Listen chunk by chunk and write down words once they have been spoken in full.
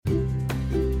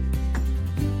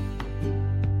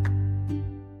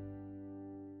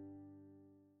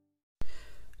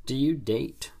do you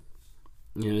date?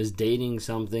 Is dating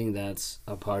something that's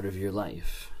a part of your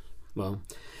life? Well,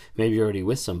 maybe you're already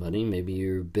with somebody. Maybe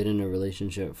you've been in a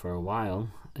relationship for a while.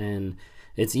 And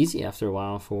it's easy after a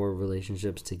while for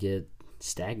relationships to get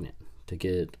stagnant, to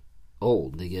get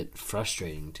old, to get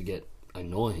frustrating, to get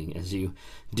annoying as you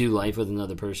do life with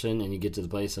another person and you get to the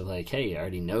place of like, hey, I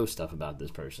already know stuff about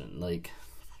this person. Like,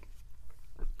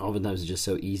 oftentimes it's just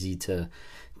so easy to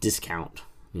discount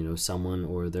someone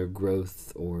or their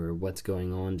growth or what's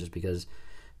going on just because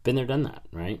been there, done that,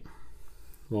 right?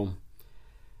 Well,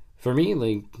 for me,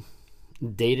 like,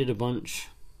 dated a bunch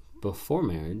before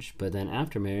marriage, but then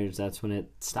after marriage, that's when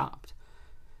it stopped.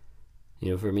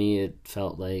 For me, it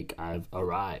felt like I've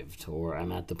arrived or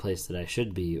I'm at the place that I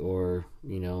should be or,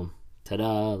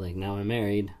 ta-da, like now I'm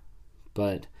married.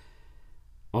 But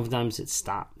oftentimes it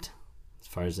stopped as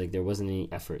far as like there wasn't any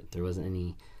effort. There wasn't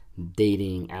any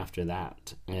dating after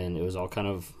that, and it was all kind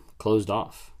of closed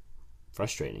off,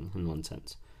 frustrating in one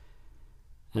sense.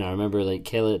 And I remember like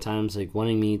Kayla at times like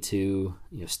wanting me to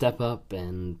step up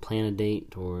and plan a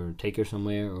date or take her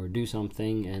somewhere or do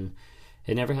something, and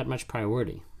it never had much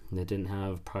priority. It didn't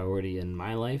have priority in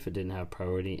my life. It didn't have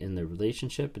priority in the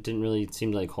relationship. It didn't really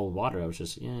seem to like hold water. I was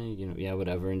just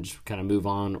whatever, and just kind of move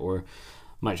on, or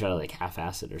might try to like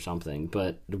half-ass it or something,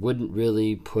 but it wouldn't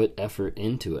really put effort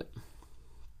into it.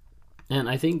 And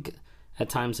I think at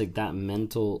times like that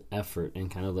mental effort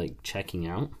and kind of like checking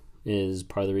out is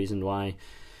part of the reason why,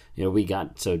 we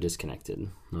got so disconnected.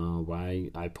 Why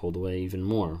I pulled away even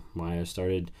more. Why I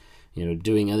started,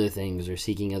 doing other things or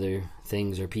seeking other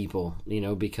things or people,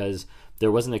 because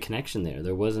there wasn't a connection there.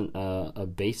 There wasn't a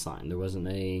baseline. There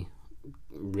wasn't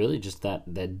really just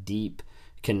that deep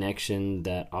connection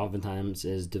that oftentimes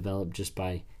is developed just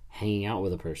by hanging out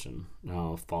with a person,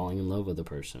 falling in love with a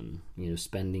person,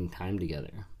 spending time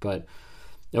together. But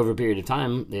over a period of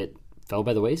time, it fell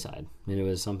by the wayside. And it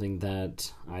was something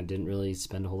that I didn't really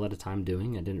spend a whole lot of time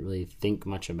doing. I didn't really think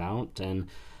much about. And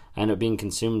I ended up being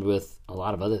consumed with a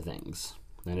lot of other things.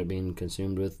 I ended up being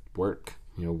consumed with work.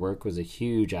 Work was a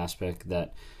huge aspect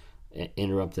that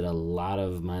interrupted a lot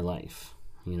of my life.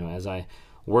 As I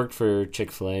worked for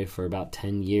Chick-fil-A for about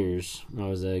 10 years, I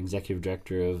was the executive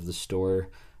director of the store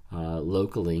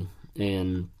locally,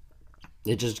 and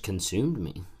it just consumed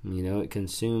me. It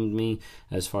consumed me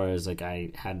as far as like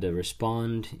I had to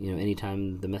respond.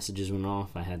 Anytime the messages went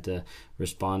off, I had to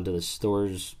respond to the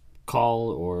store's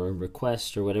call or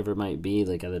request or whatever it might be,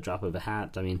 like at the drop of a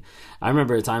hat. I mean, I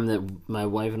remember a time that my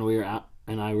wife and we were out.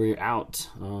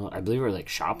 I believe we were like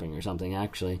shopping or something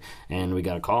actually, and we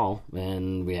got a call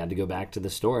and we had to go back to the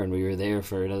store, and we were there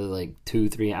for another like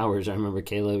 2-3 hours. I remember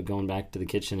Kayla going back to the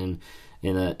kitchen and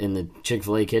in the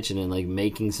Chick-fil-A kitchen and like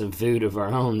making some food of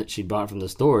our own that she'd bought from the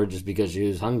store just because she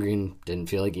was hungry and didn't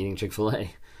feel like eating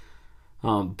Chick-fil-A.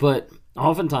 But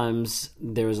oftentimes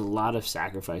there was a lot of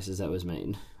sacrifices that was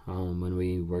made when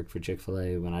we worked for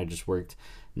Chick-fil-A, when I just worked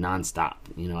nonstop.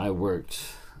 I worked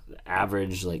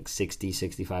average like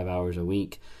 60-65 hours a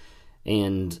week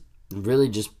and really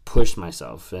just pushed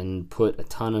myself and put a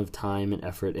ton of time and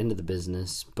effort into the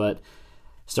business, but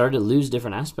started to lose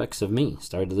different aspects of me,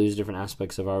 started to lose different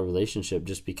aspects of our relationship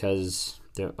just because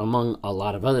there, among a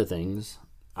lot of other things,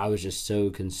 I was just so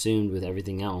consumed with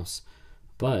everything else,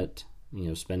 but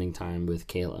spending time with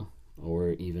Kayla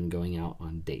or even going out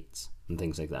on dates and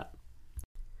things like that.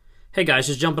 Hey guys,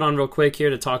 just jumping on real quick here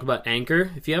to talk about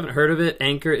Anchor. If you haven't heard of it,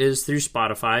 Anchor is through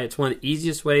Spotify. It's one of the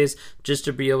easiest ways just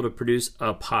to be able to produce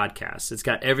a podcast. It's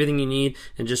got everything you need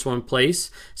in just one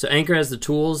place. So Anchor has the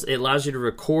tools. It allows you to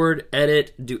record,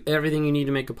 edit, do everything you need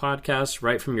to make a podcast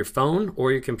right from your phone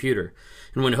or your computer.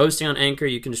 And when hosting on Anchor,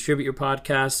 you can distribute your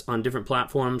podcasts on different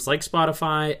platforms like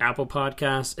Spotify, Apple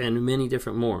Podcasts, and many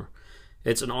different more.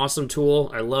 It's an awesome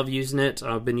tool. I love using it.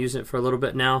 I've been using it for a little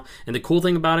bit now. And the cool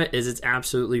thing about it is it's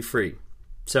absolutely free.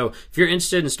 So if you're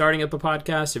interested in starting up a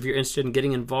podcast, if you're interested in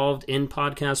getting involved in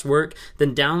podcast work,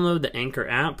 then download the Anchor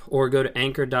app or go to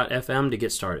anchor.fm to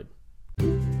get started.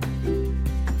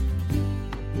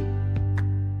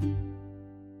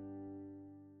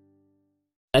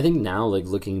 I think now, like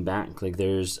looking back, like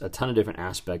there's a ton of different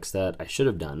aspects that I should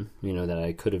have done, that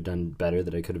I could have done better,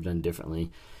 that I could have done differently.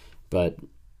 But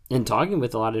in talking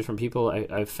with a lot of different people,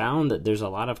 I've found that there's a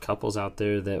lot of couples out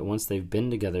there that once they've been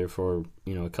together for,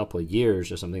 a couple of years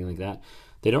or something like that,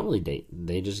 they don't really date.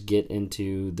 They just get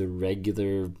into the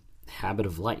regular habit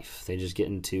of life. They just get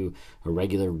into a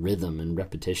regular rhythm and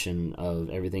repetition of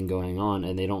everything going on,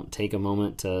 and they don't take a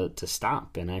moment to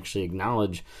stop and actually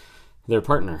acknowledge their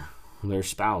partner, their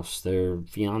spouse, their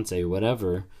fiance,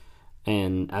 whatever.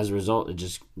 And as a result,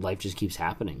 life just keeps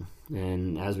happening.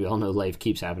 And as we all know, life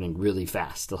keeps happening really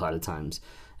fast a lot of times.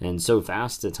 and so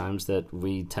fast at times that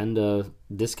we tend to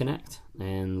disconnect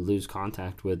and lose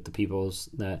contact with the people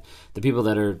that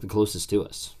are the closest to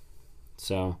us.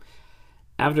 So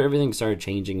after everything started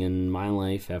changing in my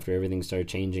life, after everything started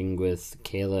changing with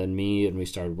Kayla and me, and we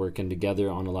started working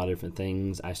together on a lot of different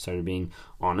things, I started being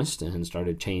honest and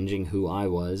started changing who I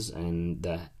was, and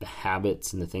the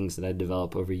habits and the things that I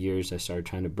developed over years, I started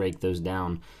trying to break those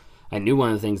down. I knew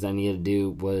one of the things that I needed to do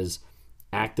was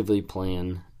actively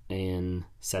plan and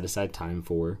set aside time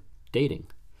for dating.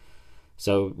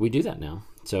 So we do that now.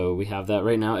 So we have that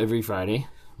right now every Friday.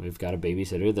 We've got a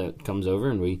babysitter that comes over,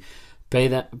 and we pay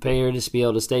her to be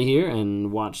able to stay here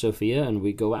and watch Sophia, and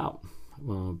we go out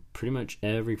pretty much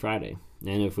every Friday.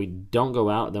 And if we don't go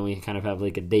out, then we kind of have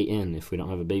like a date in. If we don't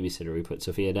have a babysitter, we put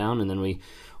Sophia down, and then we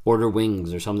order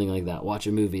wings or something like that, watch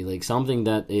a movie, like something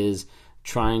that is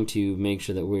trying to make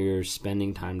sure that we're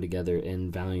spending time together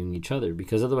and valuing each other,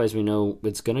 because otherwise we know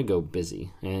it's going to go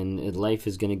busy and life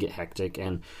is going to get hectic,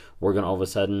 and we're going to all of a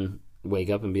sudden wake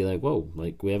up and be like, whoa,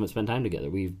 like we haven't spent time together.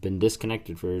 We've been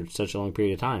disconnected for such a long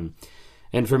period of time.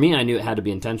 And for me, I knew it had to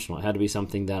be intentional. It had to be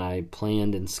something that I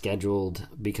planned and scheduled,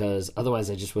 because otherwise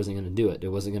I just wasn't going to do it. It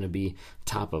wasn't going to be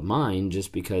top of mind,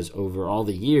 just because over all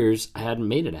the years I hadn't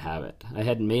made it a habit. I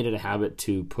hadn't made it a habit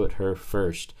to put her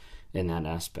first in that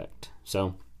aspect.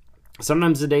 So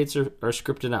sometimes the dates are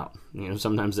scripted out.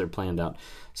 Sometimes they're planned out.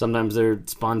 Sometimes they're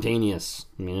spontaneous.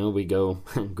 We go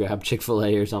grab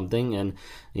Chick-fil-A or something. And,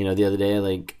 the other day,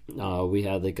 we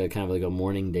had a kind of a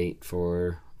morning date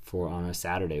for on a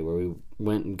Saturday, where we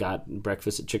went and got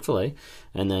breakfast at Chick-fil-A,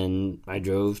 and then I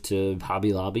drove to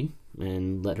Hobby Lobby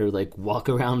and let her walk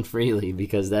around freely,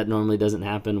 because that normally doesn't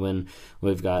happen when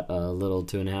we've got a little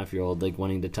 2.5-year-old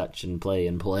wanting to touch and play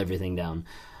and pull everything down.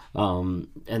 And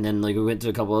then we went to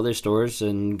a couple other stores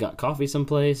and got coffee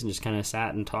someplace and just kind of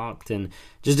sat and talked, and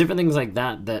just different things like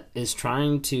that is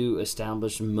trying to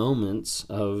establish moments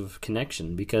of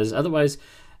connection, because otherwise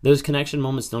those connection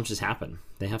moments don't just happen.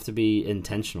 They have to be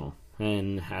intentional,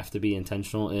 and have to be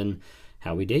intentional in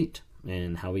how we date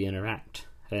and how we interact.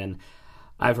 And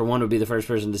I, for one, would be the first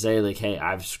person to say, hey,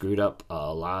 I've screwed up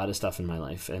a lot of stuff in my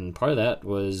life. And part of that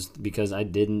was because I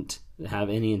didn't have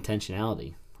any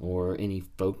intentionality or any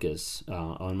focus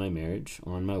on my marriage,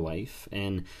 on my wife.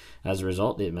 And as a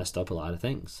result, it messed up a lot of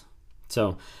things.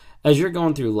 So as you're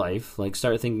going through life,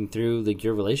 start thinking through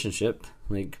your relationship.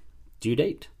 Do you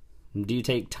date? Do you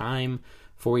take time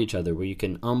for each other, where you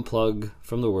can unplug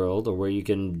from the world, or where you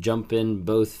can jump in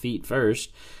both feet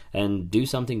first and do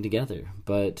something together?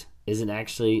 But is it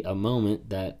actually a moment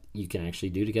that you can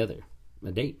actually do together?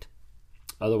 A date.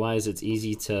 Otherwise, it's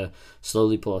easy to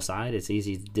slowly pull aside. It's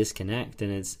easy to disconnect,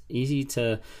 and it's easy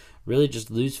to really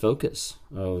just lose focus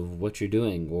of what you're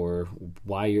doing or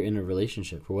why you're in a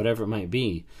relationship or whatever it might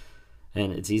be.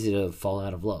 And it's easy to fall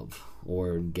out of love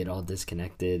or get all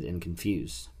disconnected and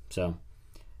confused. So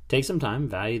take some time,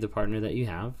 value the partner that you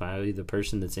have, value the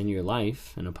person that's in your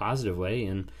life in a positive way,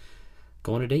 and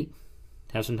go on a date.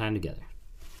 Have some time together.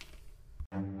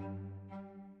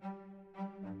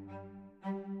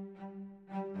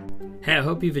 Hey, I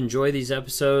hope you've enjoyed these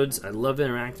episodes. I love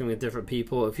interacting with different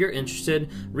people. If you're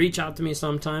interested, reach out to me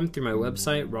sometime through my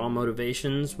website, Raw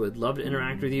Motivations. Would love to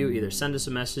interact with you. Either send us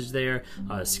a message there,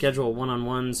 schedule a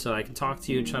one-on-one so I can talk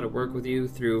to you and try to work with you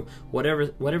through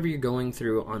whatever you're going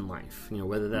through on life.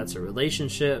 Whether that's a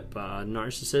relationship,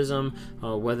 narcissism,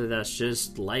 whether that's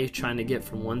just life, trying to get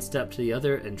from one step to the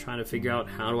other and trying to figure out,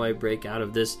 how do I break out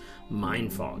of this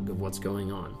mind fog of what's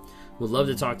going on. Would love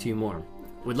to talk to you more.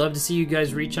 Would love to see you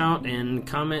guys reach out and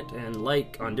comment and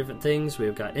like on different things.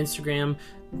 We've got Instagram,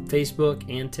 Facebook,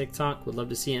 and TikTok. Would love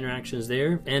to see interactions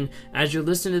there. And as you're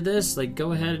listening to this,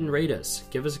 go ahead and rate us.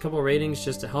 Give us a couple ratings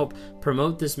just to help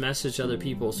promote this message to other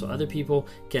people, so other people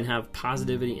can have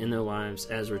positivity in their lives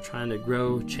as we're trying to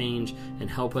grow, change, and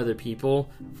help other people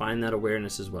find that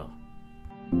awareness as well.